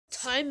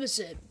time is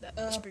it,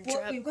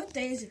 Springtrap? What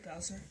day is it,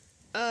 Bowser?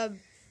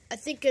 I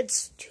think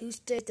it's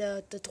Tuesday,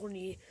 the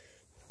 20.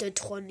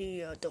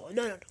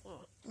 No.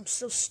 I'm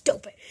so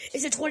stupid.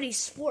 It's the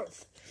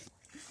 24th.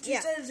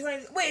 Yeah.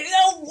 Wait,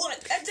 no, what?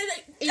 That's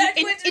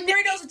when the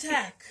Burritos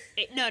attack.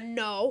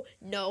 No.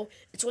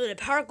 It's when the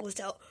power goes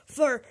out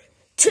for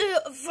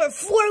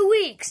 4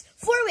 weeks.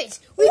 4 weeks.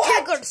 We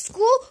can't go to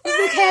school.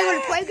 We can't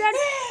go to playground.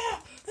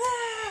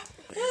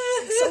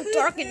 It's so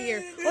dark in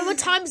here. What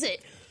time is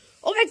it?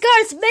 Oh my God,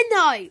 it's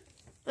midnight.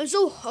 I'm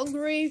so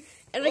hungry,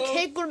 and I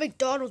can't go to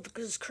McDonald's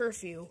because it's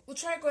curfew. We'll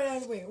try to go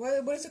down the way.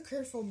 What does a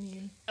curfew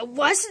mean?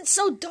 Why is it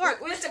so dark?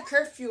 What does a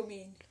curfew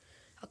mean?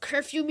 A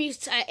curfew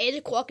means at 8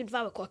 o'clock and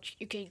 5 o'clock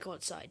you can't go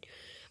outside.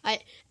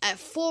 At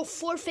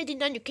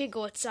 4:59 you can't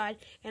go outside,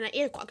 and at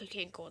 8 o'clock you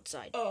can't go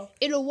outside. Oh.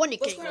 8:01 you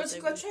can't go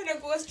outside. Let's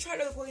try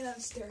to go down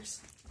the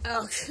stairs.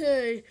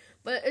 Okay,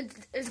 but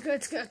it's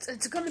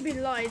gonna be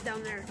light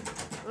down there.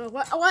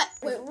 What?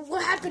 Wait,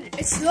 what happened?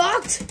 It's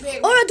locked.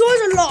 Wait, the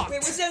doors are locked.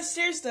 Wait, what's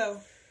downstairs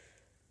though?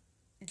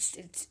 It's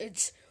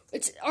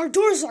our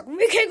door's locked.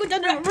 We can't go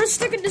down there. We're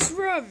stuck in this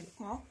room.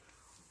 Huh?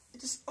 It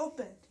just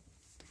opened.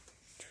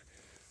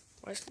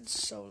 Why is it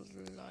so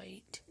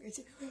light?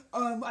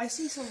 I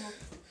see some.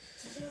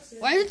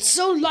 Why is it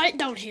so light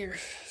down here?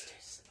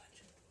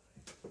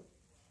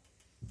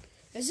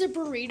 Is there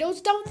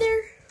burritos down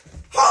there?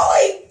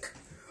 Holy!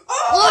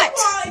 Oh what?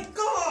 My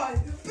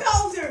God!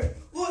 Bowser,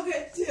 look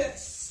at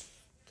this.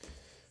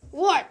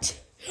 What?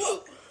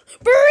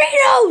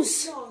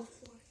 Burritos! No.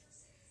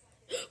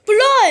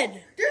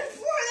 Blood! There's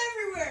blood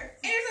everywhere!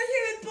 And there's a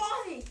human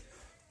body!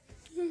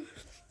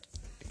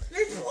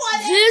 There's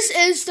blood This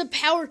is the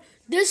power.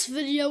 This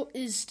video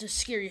is the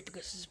scariest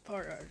because it's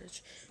part of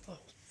it. Oh.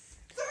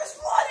 There's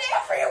blood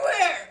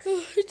everywhere!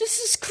 This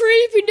is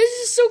creepy. This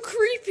is so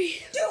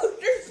creepy. Dude,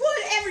 there's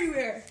blood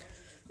everywhere!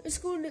 It's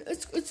going in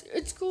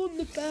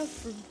the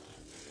bathroom.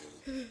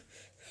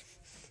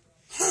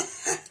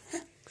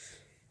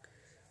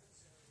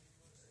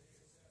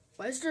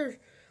 Why is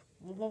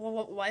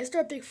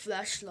there a big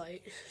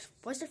flashlight?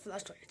 Why is there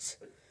flashlights?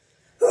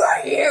 Who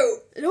are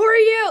you? Who are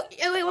you?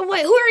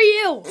 Wait, who are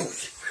you?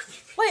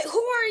 Wait,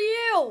 who are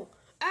you?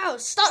 Ow,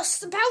 stop,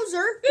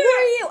 Bowser. Who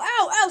are you?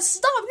 Ow,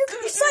 stop. You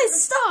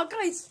stop,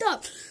 guys,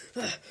 stop.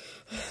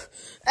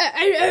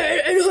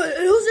 And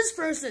who's this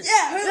person?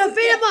 Yeah.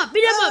 Beat him up.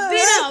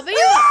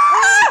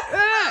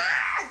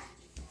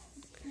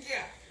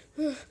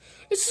 Yeah.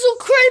 It's so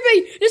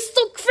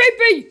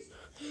creepy.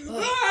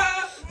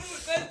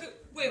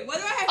 Wait, what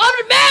do I have? I'm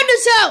the man in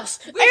this house.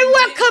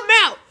 Everyone come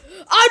out.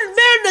 I'm the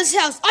man in this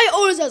house. I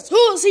own this house.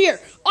 Who's here?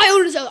 I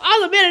own this house.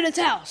 I'm the man in this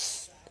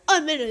house.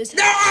 I'm the man in this house.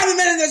 No, I'm the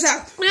man in this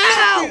house.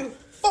 Ow!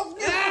 Fuck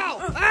you.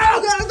 Ow!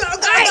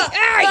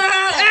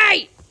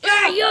 Hey!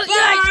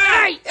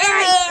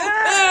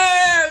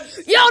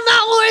 You're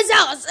not own this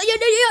house.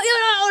 You're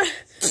not.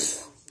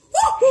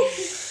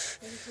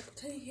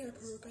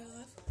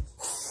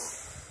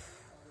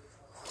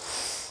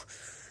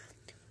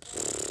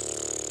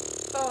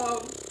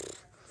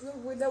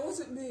 Wait, that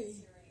wasn't me.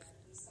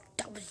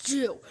 That was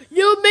you.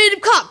 You made him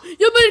come. You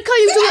do it.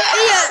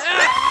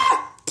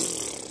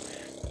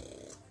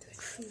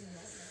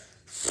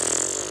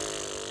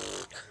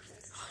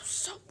 I'm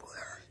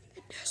somewhere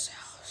in this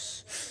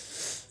house.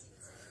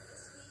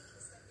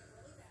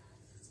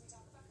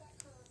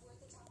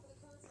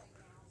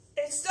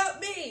 It's not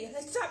me. I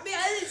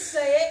didn't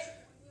say it.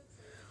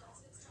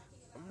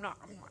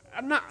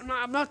 I'm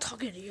not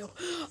talking to you.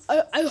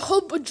 I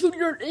hope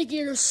Junior and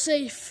Iggy are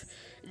safe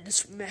in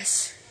this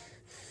mess.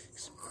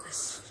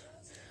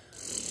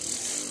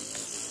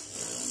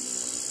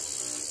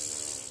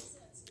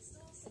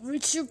 We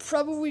should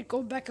probably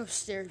go back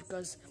upstairs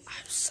because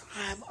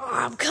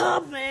I'm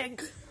coming.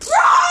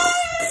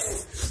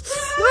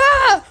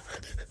 Ah!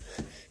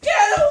 Get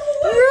out of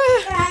the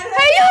way, Alec.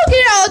 Hey, you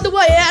get out of the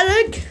way,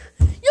 Alec.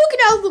 You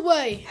get out of the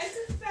way. I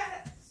said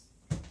fast.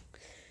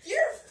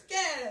 You're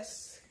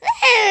fast.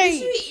 Hey! You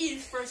should eat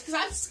it first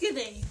because I'm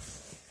skinny.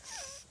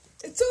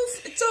 It's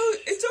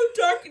so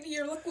dark in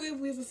here. Look,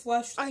 we have a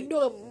flashlight. I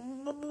know,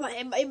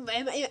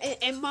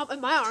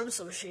 and my arm's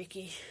so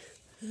shaky.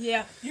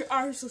 Yeah, your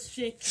arm's so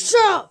shaky.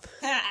 Shut up!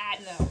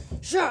 No.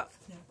 Shut up!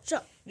 No. Shut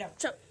up! No.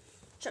 Shut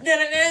up!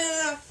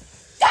 No.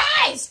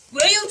 Guys,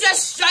 will you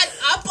just shut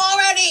up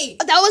already?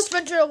 That was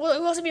Spencer. It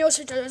wasn't me. It was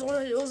Spencer. It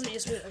wasn't me.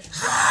 Spencer.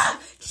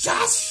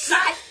 Just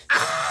shut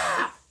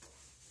up!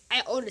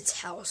 I own its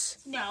house.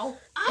 No.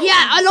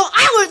 I know.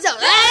 I own its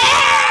house.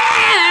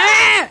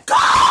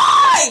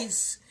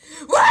 Guys,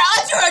 we're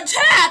under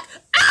attack.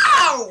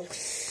 Ow!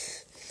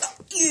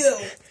 Fuck you.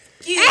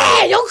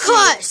 Hey, don't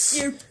cuss!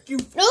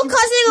 No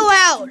cussing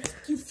loud!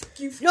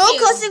 No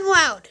cussing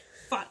loud!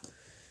 Fine.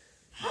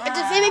 It's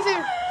a family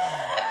favorite.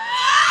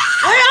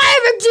 What did I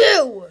ever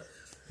do?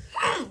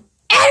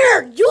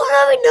 Edward, you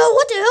don't even know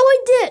what the hell we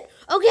did,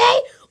 okay?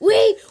 We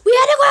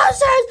had to go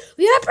outside,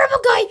 we had a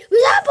purple guy, we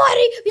saw a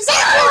body, we saw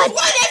blood!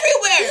 Blood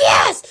everywhere!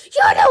 Yes! You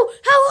know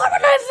how hard my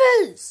life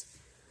is!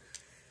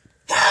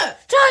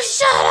 Just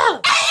shut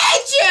up! I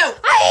hate you!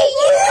 I hate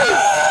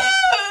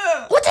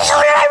you! What the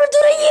hell did I ever do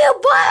to you,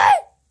 boy?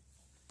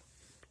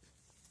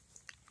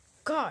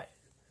 God.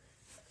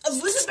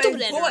 Listen to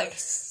my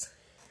voice.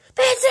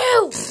 Me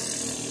too.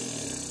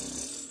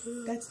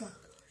 That's not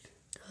good.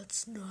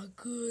 That's not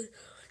good.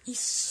 He's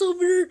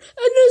summoner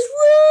in his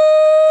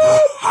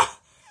room.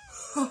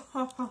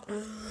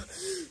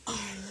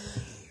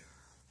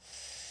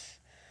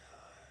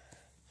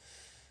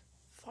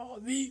 Follow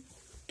me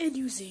and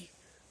you see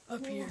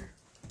up here.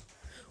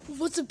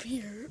 What's up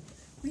here?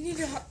 We need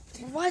to.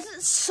 Why is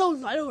it so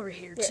light over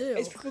here too?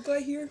 Is purple guy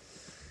here?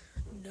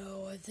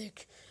 No, I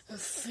think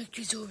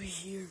he's over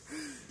here.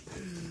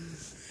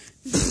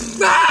 Spread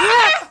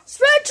trap!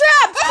 Spread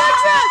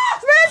trap!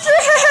 Spread trap!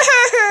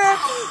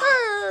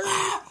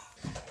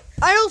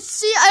 I don't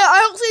see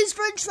a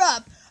spread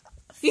trap.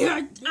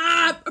 Yeah,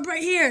 I'm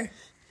right here.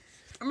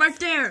 I'm right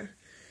there.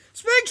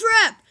 Spread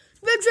trap!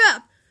 Spread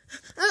trap!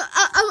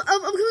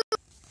 I'm coming.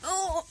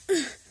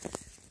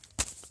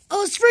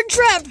 Oh, spread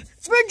trap!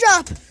 Spread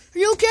trap! Are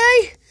you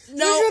okay?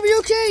 No. Spread trap, are you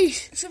okay?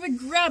 Someone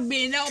grabbed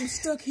me and now I'm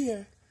stuck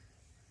here.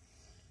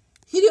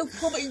 He didn't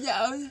pull me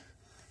down.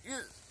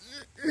 You're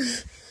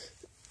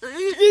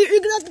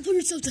gonna have to put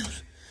yourself down.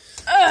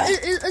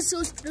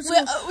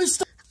 We're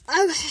stuck.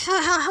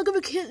 How come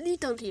we can't leave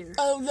down here?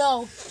 Oh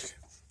no.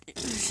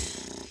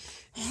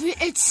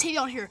 It's safe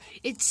down here.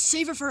 It's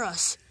safer for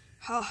us.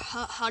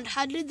 How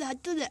did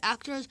the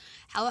actors,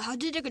 how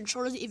did the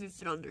controllers even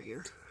fit under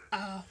here?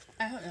 I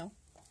don't know.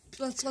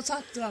 Let's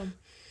talk to them.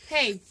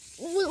 Hey.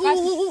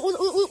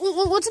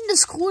 What's in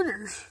this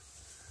corner?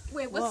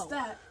 Wait, what's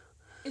that?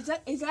 Is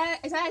that a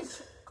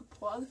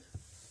plug?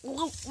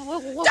 It's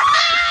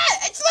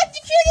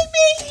electrocuting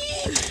me!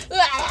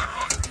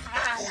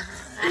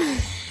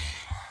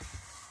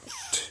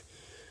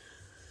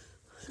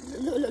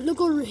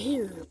 Look over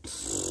here.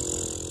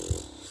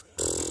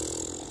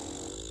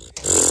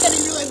 It's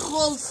getting really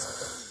close.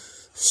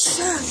 Shh.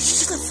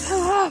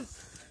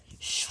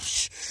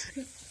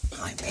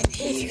 I'm in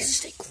here.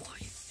 Stay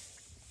quiet.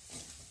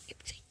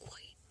 Stay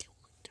quiet.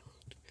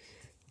 Don't.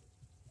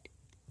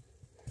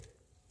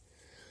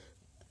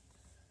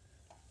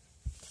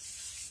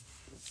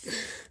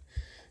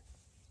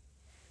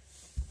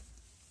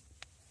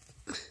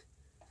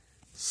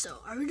 So,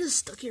 are we just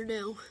stuck here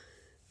now?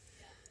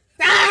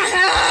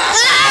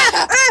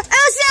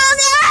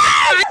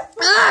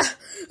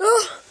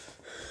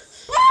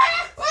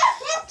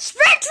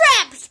 Spread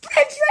trap!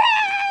 Spread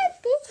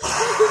trap!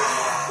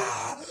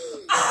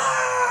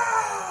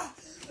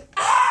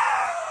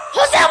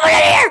 Who's that one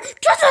in here?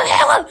 Just a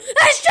hell!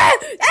 That's trap!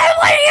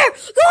 Everyone in here!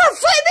 Go on,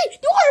 fight me!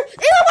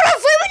 Anyone want to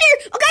fight me here?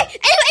 Okay?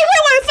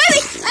 Anyone want to fight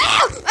me?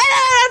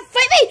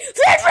 Fight me!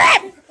 Spread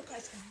trap!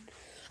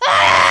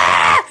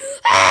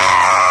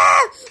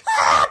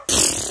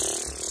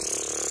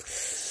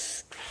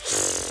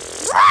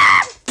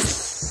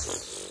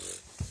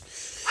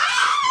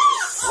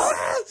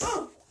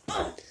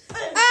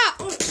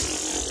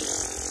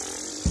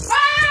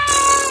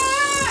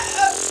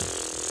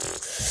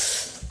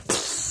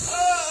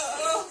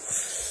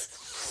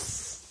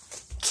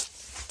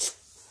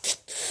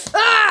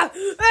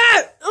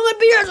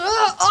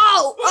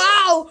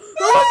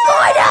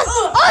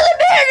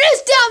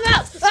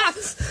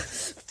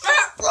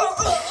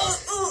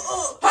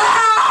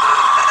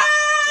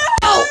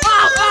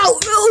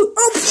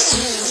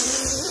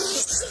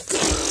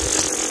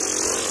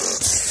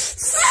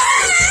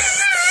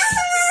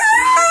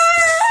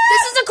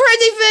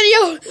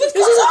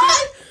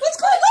 What's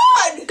going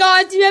on?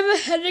 God, do you have a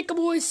headache? I'm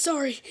always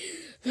sorry.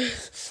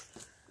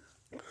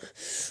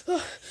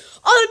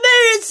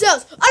 Automated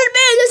cells! Automated cells! I've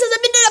been in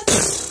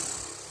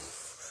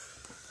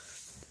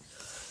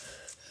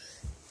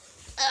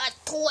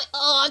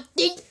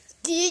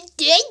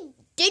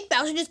did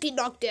Bowser just get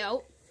knocked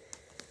out?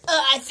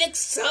 I think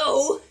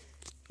so.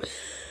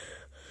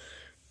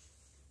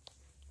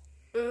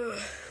 Purple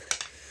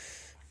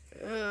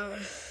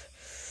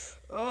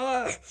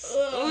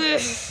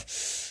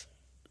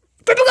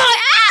guy!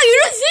 Ah!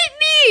 You just hit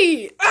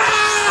me!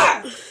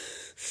 Ah!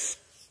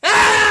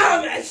 Ah!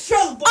 I'm gonna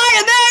show the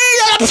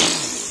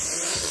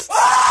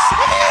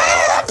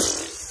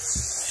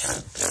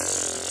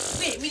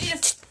Wait, we need a...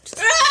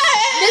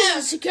 This is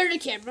a security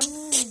camera.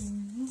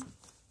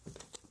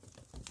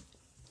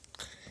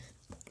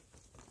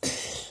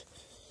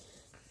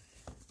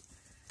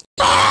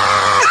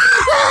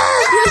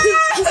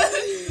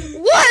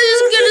 Why is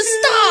this gonna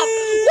stop?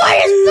 Why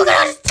is it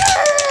gonna stop?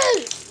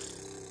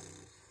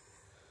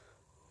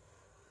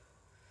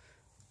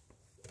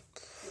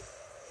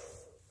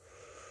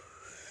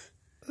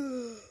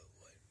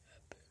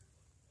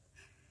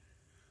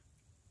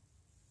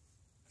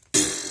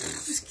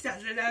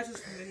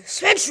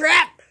 Spin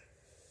trap!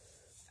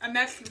 I'm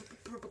actually a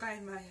purple guy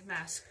in my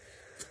mask.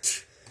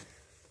 So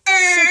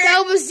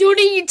that was you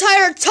the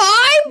entire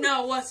time?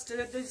 No, what's the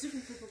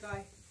different purple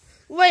guy?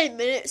 Wait a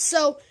minute,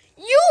 so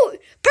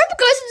purple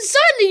guy's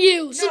inside of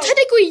you, so No.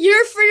 technically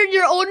you're afraid of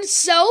your own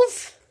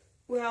self?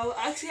 Well,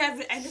 I actually have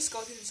an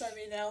endoskeleton inside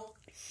me now.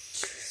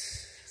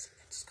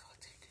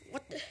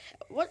 What the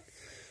hell? What?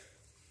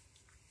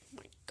 Oh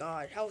my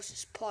god, how is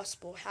this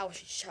possible? How is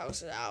this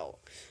house out?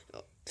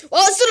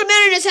 Well, it's still a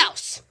man in his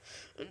house.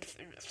 And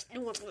if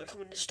anyone's gonna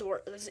come in the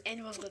store, if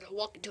anyone's gonna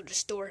walk into the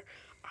store,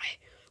 I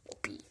will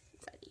be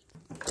ready.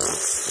 What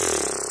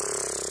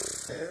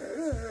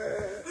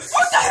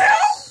the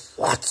hell?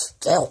 What's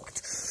that?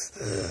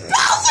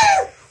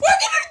 Bowser! We're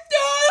gonna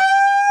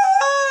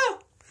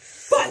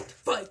fight!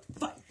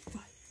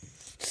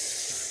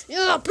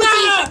 Yeah, pussy!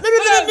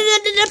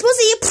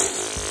 Pussy!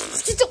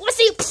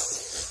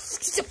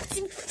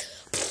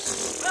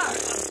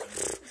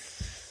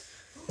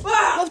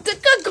 I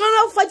think I'm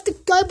gonna fight the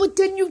guy, but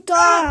then you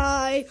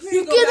die.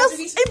 You get a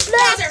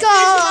black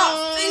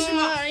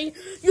guy.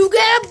 You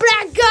get a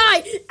black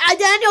guy, and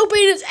then you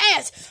beat his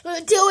ass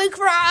until he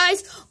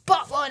cries.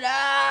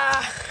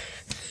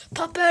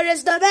 Puppet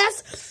is the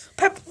best.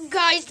 Purple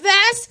guy's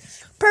best.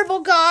 Purple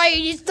guy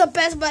is the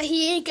best, but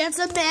he gets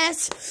a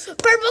mess.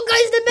 Purple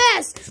guy's the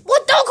best.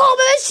 Well, don't call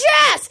me a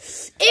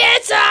chest.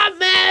 It's a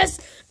mess.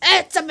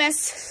 It's a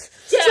mess.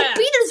 Yeah. So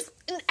beat his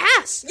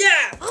ass.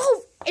 Yeah.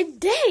 Oh,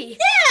 and they.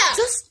 Yeah.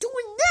 Just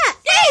doing that.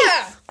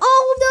 Yeah.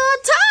 All the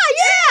time.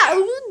 Yeah.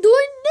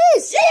 Doing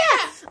this.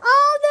 Yeah.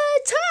 All the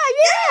time.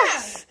 Yeah.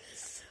 Yeah.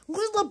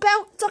 What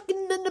about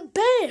talking in the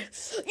bed?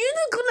 You're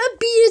not gonna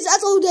beat his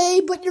ass all day,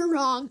 but you're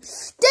wrong.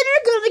 Then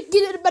you're gonna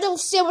get a metal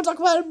sandwich like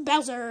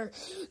Bowser.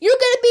 You're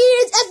gonna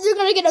beat his ass, you're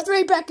gonna get a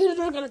 3-pack, and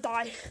you're gonna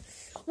die.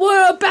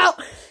 What about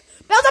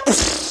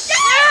Bowser?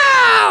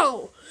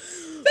 Ow!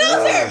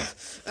 Bowser!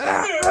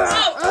 Ow!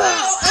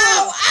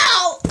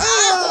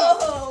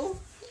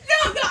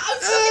 No, I'm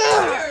so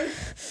scared.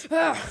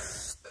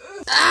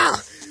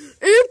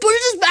 You put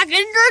this back in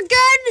there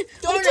again?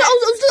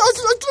 It's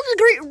a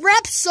great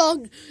rap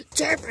song.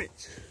 Damn it.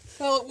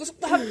 Oh, what's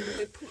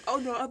happening? Oh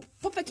no,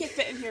 Puppet can't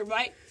fit in here,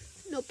 right?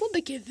 No,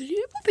 Puppet can't fit in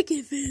here. Puppet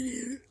can't fit in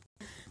here.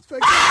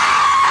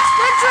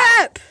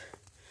 Springtrap!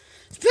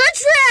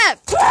 Springtrap!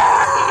 No,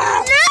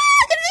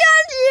 get me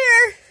out of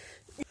here!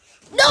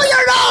 No,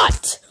 you're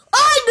not!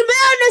 I'm the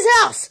man in this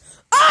house!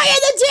 I am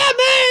the damn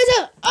man in this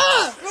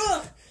house!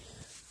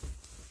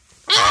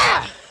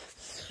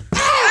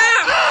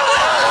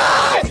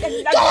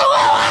 Get away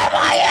from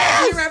my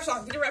house! Get a rap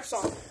song. Get a rap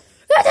song.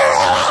 Get away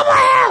from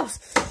my house!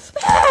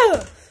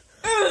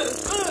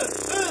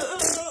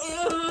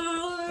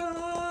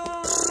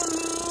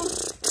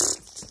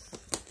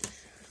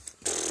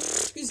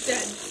 He's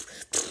dead.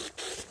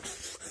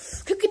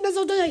 Kicking us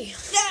all day.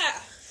 Yeah.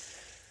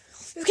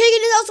 You're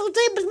kicking us all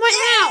day, but it's my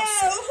house!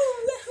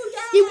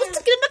 He wants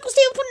to get a knuckle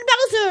stamp from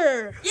Bowser!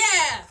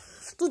 Yeah.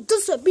 So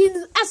this is being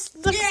an ass,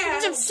 like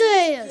Jim says.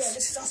 Yeah, this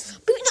is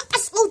awesome. Being an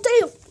ass all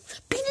day.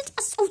 Being an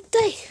ass all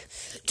day.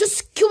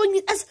 Just killing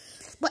an ass,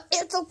 but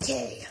it's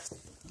okay.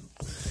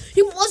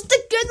 He wants to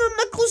get a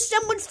knuckle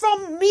sandwich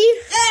from me.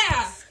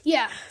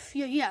 Yeah.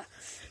 Yeah.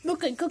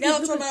 Milk and cookies. Now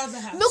let's run out of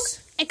the house. Milk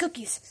and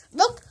cookies.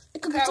 Milk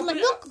and cookies. Okay,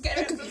 Milk get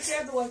and it. cookies. Get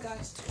out of the way,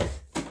 guys.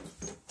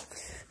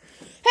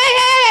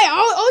 Hey!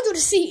 I'll do the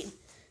scene.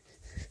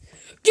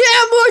 Get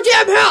out of my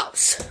damn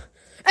house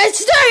and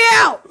stay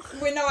out.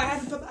 Wait, no, I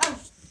haven't put the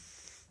house.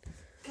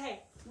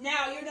 Okay,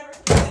 now you're never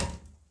gonna do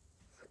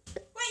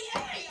that. Wait,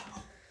 hey!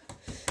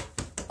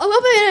 I'm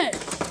up in it.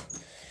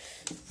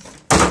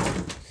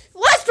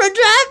 What's for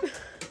trap?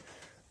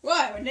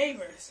 What? We're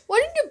neighbors. Why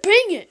didn't you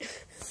bring it?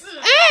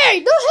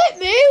 Hey, don't hit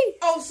me.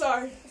 Oh,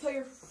 sorry. I thought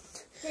you're...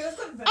 Hey, let's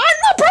go to bed. I'm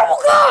the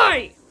purple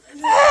guy.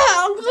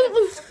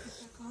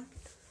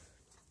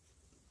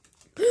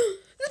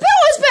 The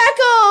power's back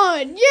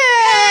on.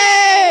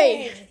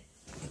 Yay!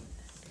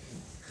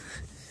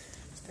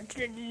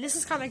 This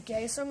is kind of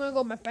gay, so I'm gonna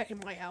go back in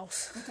my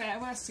house. Okay, I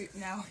want to sleep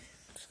now.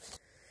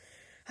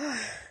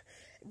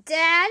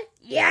 Dad?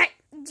 Yeah,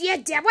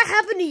 Dad, what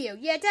happened to you?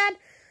 Yeah, Dad?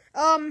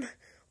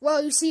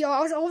 Well, you see, I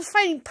was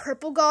fighting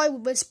Purple Guy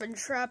with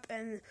Springtrap,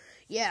 and,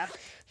 yeah.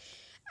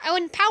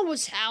 When Power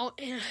was out,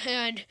 and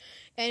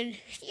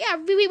yeah, I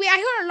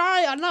heard a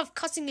lot of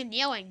cussing and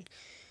yelling.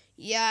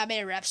 Yeah, I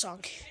made a rap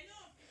song.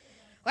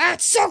 Wow,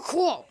 that's so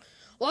cool!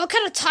 Well, I'm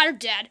kind of tired,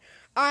 Dad.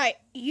 Alright,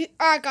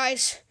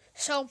 guys,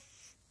 so,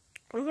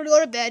 we're gonna go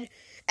to bed,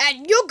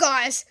 and you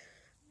guys,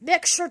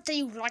 make sure that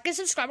you like and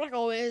subscribe like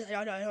always.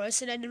 I know it's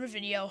the end of the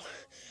video,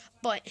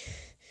 but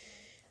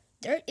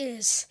there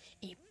is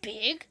a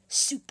big,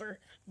 super,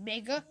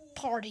 mega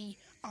party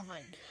on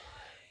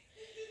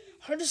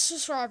 100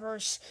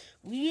 subscribers.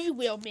 We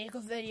will make a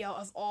video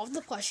of all of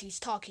the plushies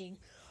talking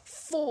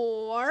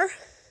for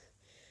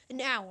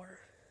an hour.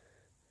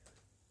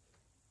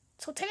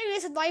 So technically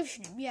it's a live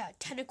stream. Yeah,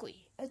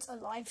 technically it's a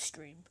live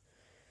stream.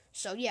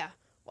 So yeah,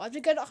 once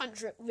we get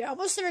 100, we're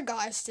almost there,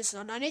 guys. This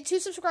is 92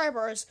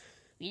 subscribers.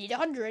 We need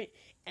 100,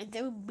 and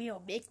then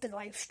we'll make the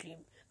live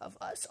stream of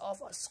all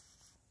of us.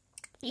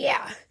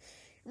 Yeah,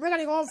 we're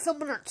gonna go and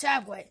film on our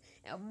tablet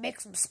and make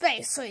some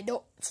space so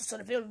so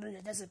the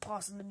video doesn't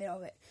pause in the middle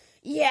of it.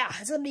 Yeah,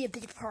 it's gonna be a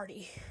big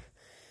party.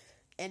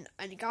 And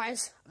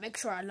guys, make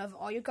sure I love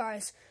all you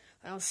guys,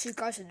 and I'll see you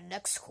guys in the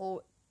next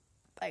quote,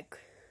 like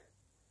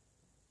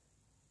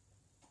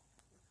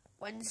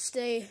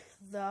Wednesday,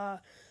 the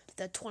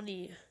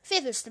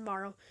 25th is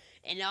tomorrow,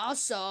 And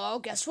also,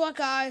 guess what,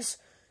 guys?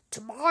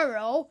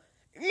 Tomorrow,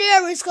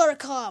 Larry's gonna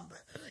come.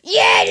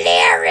 Yeah,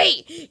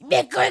 Larry!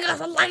 Make sure you guys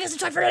like and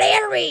subscribe for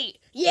Larry!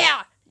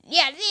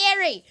 Yeah,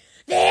 Larry!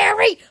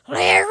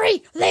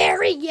 Larry!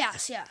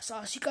 Yes.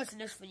 I'll see you guys in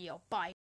the next video. Bye.